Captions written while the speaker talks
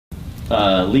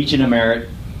Legion of Merit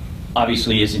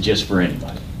obviously isn't just for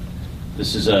anybody.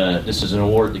 This is an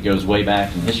award that goes way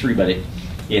back in history, but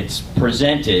it's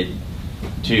presented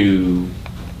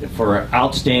for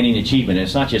outstanding achievement.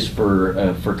 It's not just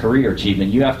for career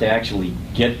achievement. You have to actually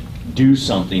do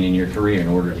something in your career in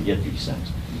order to get these things.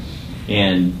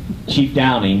 And Chief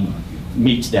Downing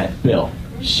meets that bill.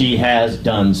 She has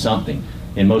done something,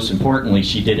 and most importantly,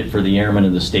 she did it for the airmen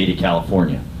of the state of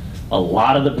California. A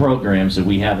lot of the programs that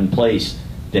we have in place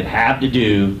that have to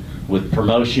do with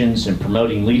promotions and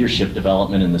promoting leadership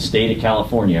development in the state of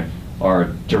California are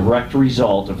a direct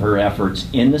result of her efforts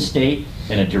in the state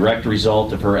and a direct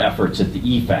result of her efforts at the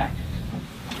EFAC.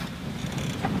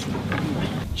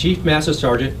 Chief Master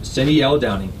Sergeant Cindy L.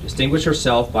 Downing distinguished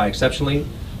herself by exceptionally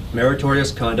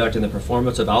meritorious conduct in the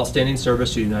performance of outstanding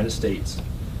service to the United States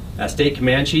as State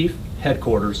Command Chief,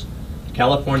 Headquarters,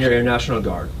 California Air National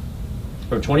Guard,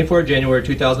 from 24 January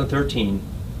 2013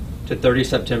 to 30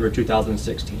 September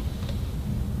 2016.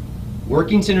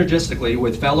 Working synergistically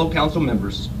with fellow council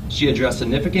members, she addressed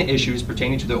significant issues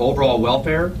pertaining to the overall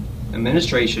welfare,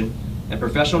 administration, and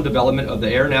professional development of the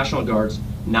Air National Guard's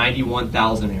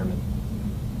 91,000 airmen.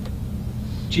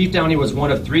 Chief Downing was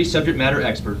one of 3 subject matter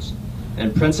experts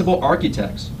and principal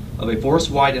architects of a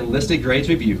force-wide enlisted grades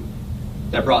review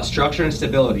that brought structure and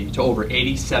stability to over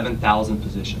 87,000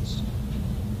 positions.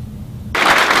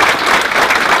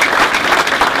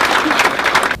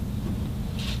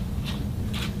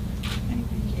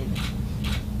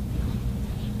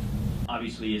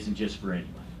 Obviously isn't just for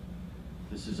anybody.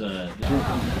 This is a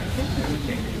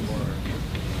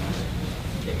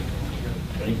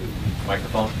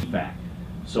microphone back.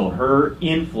 So her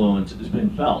influence has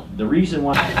been felt. The reason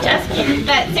why... Just kidding,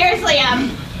 but seriously,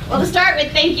 well, to start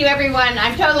with, thank you, everyone.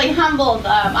 I'm totally humbled.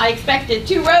 I expected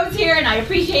 2 rows here, and I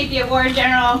appreciate the award,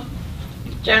 Colonel,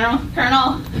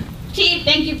 Chief,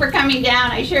 thank you for coming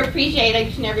down. I sure appreciate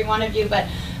each and every one of you, but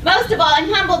most of all, I'm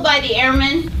humbled by the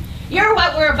airmen. You're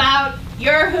what we're about.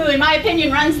 You're who, in my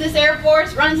opinion, runs this Air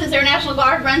Force, runs this Air National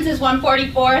Guard, runs this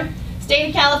 144th. State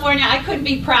of California, I couldn't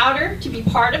be prouder to be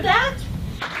part of that.